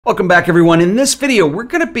Welcome back, everyone. In this video,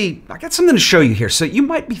 I got something to show you here. So you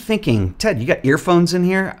might be thinking, Ted, you got earphones in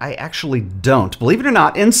here? I actually don't. Believe it or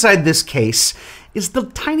not, inside this case is the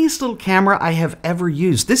tiniest little camera I have ever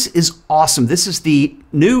used. This is awesome. This is the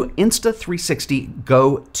new Insta360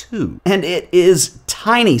 Go 2, and it is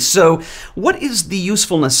tiny. So what is the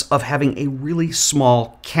usefulness of having a really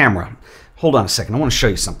small camera? Hold on a second, I want to show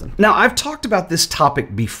you something. Now, I've talked about this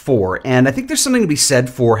topic before, and I think there's something to be said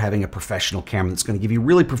for having a professional camera that's going to give you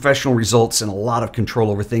really professional results and a lot of control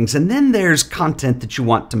over things. And then there's content that you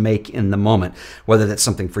want to make in the moment, whether that's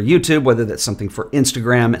something for YouTube, whether that's something for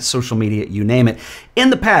Instagram, social media, you name it. In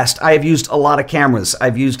the past, I have used a lot of cameras.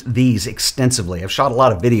 I've used these extensively. I've shot a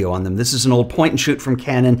lot of video on them. This is an old point and shoot from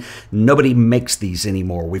Canon. Nobody makes these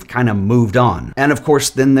anymore. We've kind of moved on. And of course,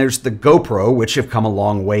 then there's the GoPro, which have come a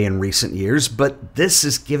long way in recent years. But this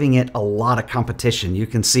is giving it a lot of competition. You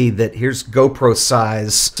can see that here's GoPro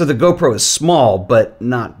size. So the GoPro is small, but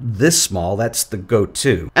not this small. That's the Go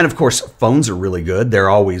 2. And of course, phones are really good. They're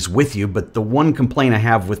always with you. But the one complaint I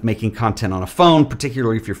have with making content on a phone,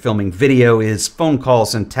 particularly if you're filming video, is phone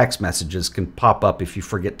calls and text messages can pop up if you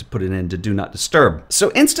forget to put it into Do Not Disturb.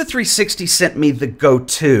 So Insta360 sent me the Go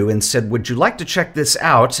 2 and said, would you like to check this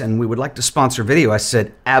out? And we would like to sponsor video. I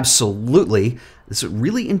said, absolutely. This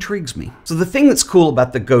really intrigues me. So the thing that's cool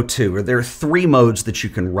about the Go 2 are there are three modes that you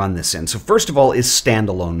can run this in. So first of all is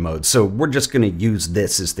standalone mode. So we're just going to use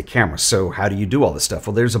this as the camera. So how do you do all this stuff?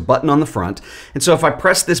 Well, there's a button on the front. And so if I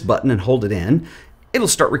press this button and hold it in, it'll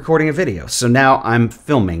start recording a video. So now I'm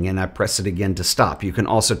filming and I press it again to stop. You can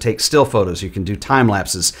also take still photos. You can do time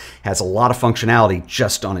lapses. Has a lot of functionality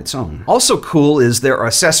just on its own. Also cool is there are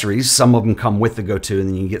accessories. Some of them come with the Go 2 and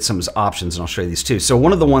then you can get some as options, and I'll show you these too. So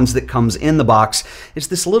one of the ones that comes in the box is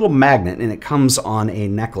this little magnet, and it comes on a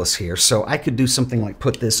necklace here. So I could do something like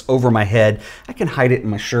put this over my head. I can hide it in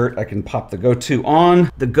my shirt. I can pop the Go 2 on.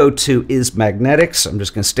 The Go 2 is magnetic, so I'm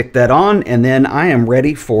just going to stick that on, and then I am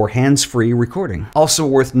ready for hands-free recording. Also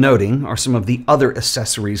worth noting are some of the other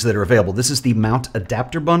accessories that are available. This is the mount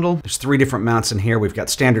adapter bundle. There's three different mounts in here. We've got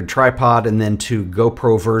standard tripod and then two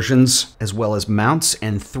GoPro versions, as well as mounts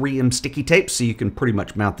and 3M sticky tape, so you can pretty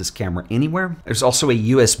much mount this camera anywhere. There's also a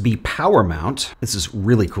USB power mount. This is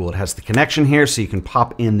really cool. It has the connection here, so you can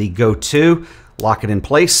pop in the Go 2, lock it in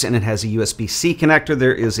place, and it has a USB-C connector.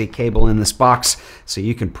 There is a cable in this box, so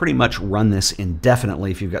you can pretty much run this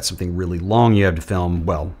indefinitely if you've got something really long you have to film,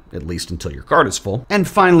 well, at least until your card is full. And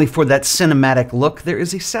finally, for that cinematic look, there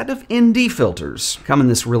is a set of ND filters. Come in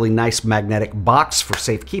this really nice magnetic box for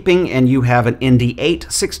safekeeping, and you have an ND 8,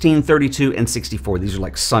 16, 32, and 64. These are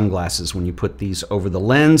like sunglasses. When you put these over the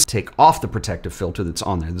lens, take off the protective filter that's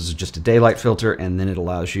on there. This is just a daylight filter, and then it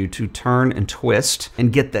allows you to turn and twist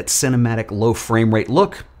and get that cinematic low frame rate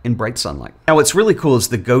look in bright sunlight. Now, what's really cool is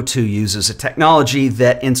the Go 2 uses a technology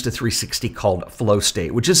that Insta360 called flow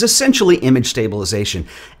state, which is essentially image stabilization.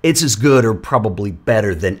 It's as good or probably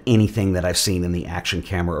better than anything that I've seen in the action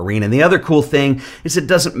camera arena. And the other cool thing is it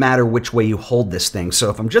doesn't matter which way you hold this thing. So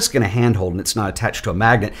if I'm just going to handhold and it's not attached to a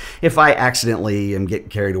magnet, if I accidentally am getting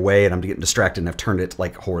carried away and I'm getting distracted and I've turned it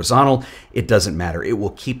like horizontal, it doesn't matter. It will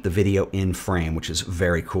keep the video in frame, which is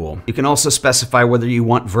very cool. You can also specify whether you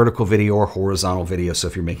want vertical video or horizontal video. So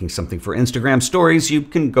if you're making something for Instagram stories, you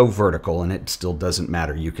can go vertical and it still doesn't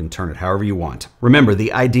matter. You can turn it however you want. Remember,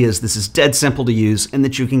 the idea is this is dead simple to use and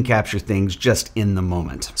that you can capture things just in the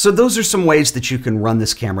moment. So those are some ways that you can run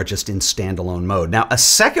this camera just in standalone mode. Now, a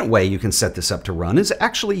second way you can set this up to run is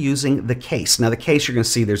actually using the case. Now, the case, you're going to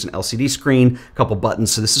see there's an LCD screen, a couple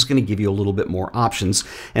buttons, so this is going to give you a little bit more options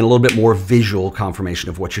and a little bit more visual confirmation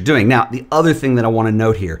of what you're doing. Now, the other thing that I want to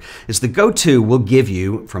note here is the Go 2 will give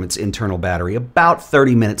you, from its internal battery, about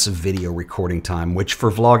 30 minutes of video recording time, which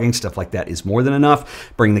for vlogging, stuff like that, is more than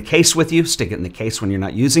enough. Bring the case with you, stick it in the case when you're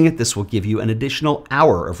not using it. This will give you an additional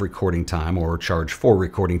hour of recording time, or charge for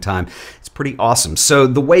recording time. It's pretty awesome. So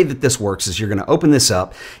the way that this works is you're going to open this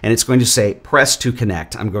up and it's going to say press to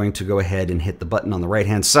connect. I'm going to go ahead and hit the button on the right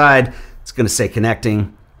hand side. It's going to say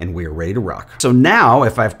connecting, and we are ready to rock. So now,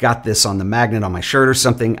 if I've got this on the magnet on my shirt or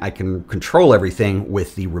something, I can control everything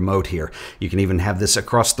with the remote here. You can even have this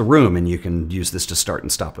across the room, and you can use this to start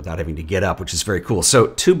and stop without having to get up, which is very cool. So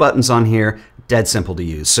two buttons on here, dead simple to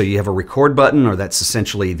use. So you have a record button, or that's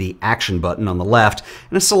essentially the action button on the left,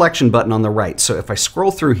 and a selection button on the right. So if I scroll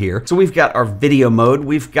through here, so we've got our video mode,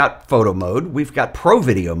 we've got photo mode, we've got pro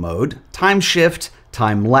video mode, time shift,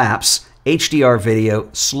 time lapse, HDR video,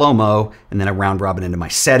 slow-mo, and then a round robin into my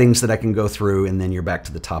settings that I can go through, and then you're back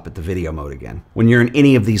to the top at the video mode again. When you're in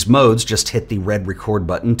any of these modes, just hit the red record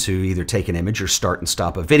button to either take an image or start and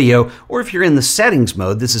stop a video, or if you're in the settings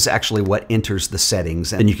mode, this is actually what enters the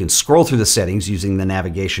settings, and you can scroll through the settings using the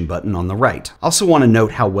navigation button on the right. I also want to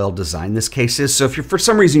note how well designed this case is, so if you're, for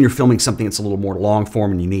some reason you're filming something that's a little more long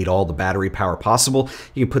form and you need all the battery power possible,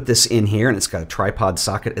 you can put this in here, and it's got a tripod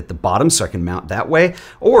socket at the bottom so I can mount that way,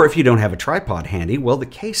 or if you don't have a tripod handy, well, the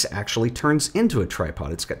case actually turns into a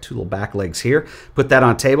tripod. It's got two little back legs here. Put that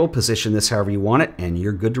on a table, position this however you want it, and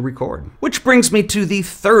you're good to record. Which brings me to the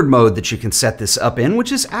third mode that you can set this up in,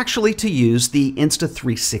 which is actually to use the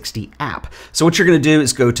Insta360 app. So what you're going to do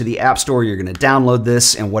is go to the App Store, you're going to download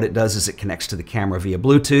this, and what it does is it connects to the camera via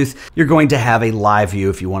Bluetooth. You're going to have a live view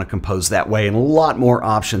if you want to compose that way, and a lot more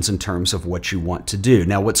options in terms of what you want to do.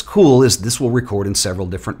 Now, what's cool is this will record in several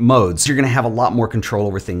different modes. You're going to have a lot more control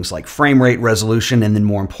over things like frame rate, resolution, and then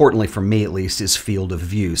more importantly for me at least is field of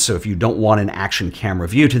view. So if you don't want an action camera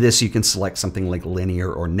view to this, you can select something like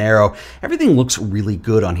linear or narrow. Everything looks really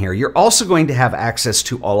good on here. You're also going to have access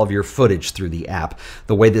to all of your footage through the app.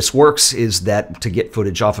 The way this works is that to get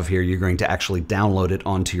footage off of here, you're going to actually download it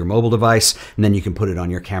onto your mobile device, and then you can put it on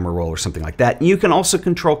your camera roll or something like that. And you can also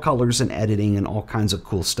control colors and editing and all kinds of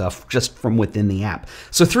cool stuff just from within the app.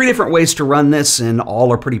 So 3 different ways to run this, and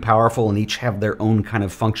all are pretty powerful and each have their own kind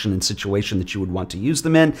of function and situation that you would want to use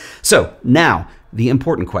them in. So now, the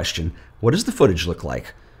important question, what does the footage look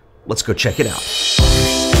like? Let's go check it out.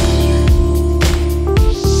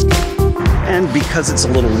 And because it's a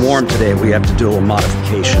little warm today, we have to do a little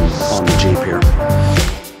modification on the Jeep here.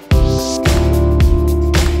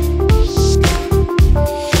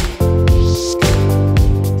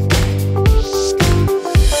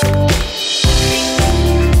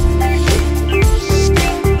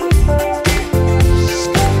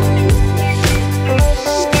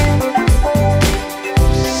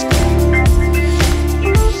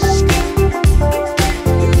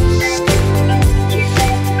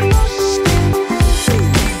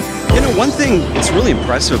 One thing that's really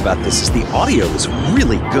impressive about this is the audio is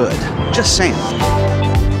really good. Just saying.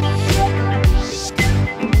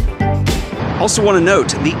 Also want to note,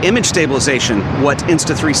 the image stabilization, what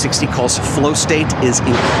Insta360 calls flow state, is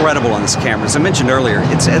incredible on this camera. As I mentioned earlier,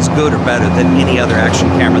 it's as good or better than any other action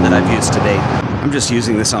camera that I've used to date. I'm just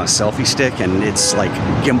using this on a selfie stick and it's like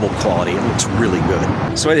gimbal quality. It looks really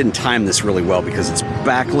good. So I didn't time this really well because it's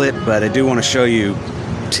backlit, but I do want to show you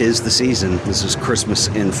 'tis the season. This is Christmas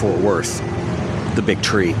in Fort Worth, the big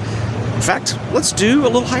tree. In fact, let's do a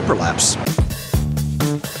little hyperlapse.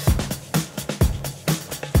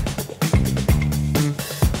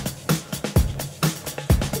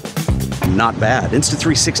 Not bad.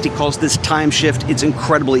 Insta360 calls this time shift. It's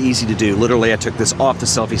incredibly easy to do. Literally, I took this off the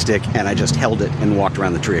selfie stick and I just held it and walked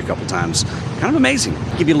around the tree a couple times. Kind of amazing.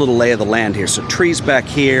 Give you a little lay of the land here. So trees back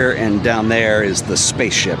here, and down there is the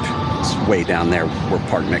spaceship. It's way down there. We're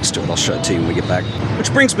parked next to it. I'll show it to you when we get back.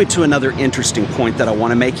 Which brings me to another interesting point that I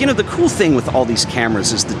want to make. You know, the cool thing with all these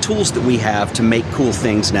cameras is the tools that we have to make cool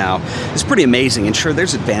things now is pretty amazing. And sure,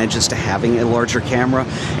 there's advantages to having a larger camera,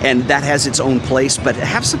 and that has its own place, but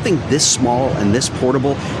have something this small and this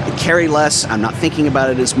portable, it carry less, I'm not thinking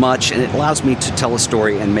about it as much, and it allows me to tell a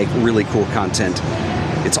story and make really cool content.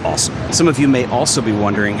 It's awesome. Some of you may also be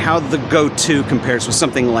wondering how the Go 2 compares with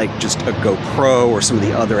something like just a GoPro or some of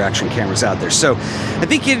the other action cameras out there. So I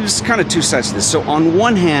think it's kind of two sides to this. So on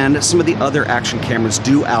one hand, some of the other action cameras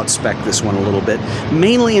do outspec this one a little bit,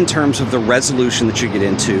 mainly in terms of the resolution that you get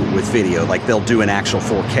into with video, like they'll do an actual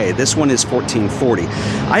 4K. This one is 1440.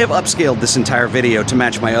 I have upscaled this entire video to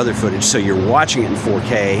match my other footage, so you're watching it in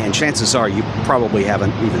 4K, and chances are you probably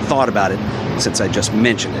haven't even thought about it since I just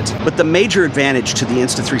mentioned it. But the major advantage to the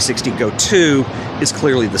Insta360 Go 2 is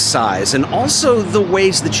clearly the size, and also the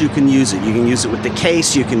ways that you can use it. You can use it with the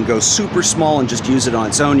case, you can go super small and just use it on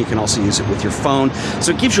its own, you can also use it with your phone,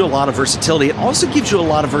 so it gives you a lot of versatility. It also gives you a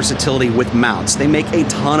lot of versatility with mounts. They make a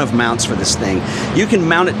ton of mounts for this thing. You can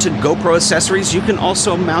mount it to GoPro accessories, you can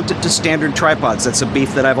also mount it to standard tripods. That's a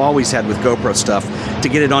beef that I've always had with GoPro stuff. To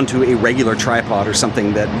get it onto a regular tripod or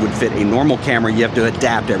something that would fit a normal camera, you have to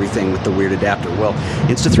adapt everything with the weird adapter. Well,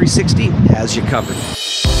 Insta360 has you covered.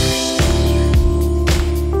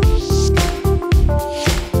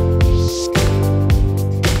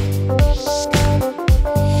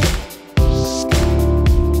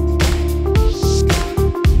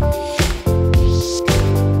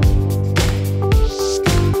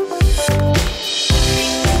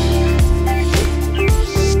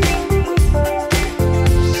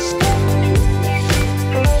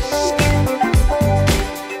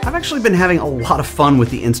 been having a lot of fun with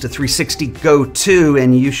the Insta360 Go 2,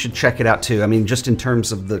 and you should check it out too. I mean, just in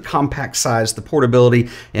terms of the compact size, the portability,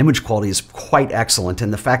 image quality is quite excellent,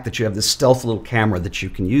 and the fact that you have this stealth little camera that you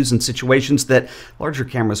can use in situations that larger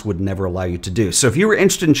cameras would never allow you to do. So if you were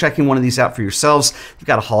interested in checking one of these out for yourselves, you've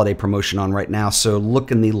got a holiday promotion on right now, so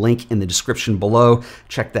look in the link in the description below,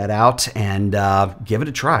 check that out, and give it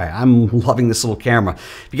a try. I'm loving this little camera.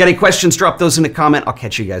 If you got any questions, drop those in a comment. I'll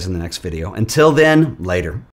catch you guys in the next video. Until then, later.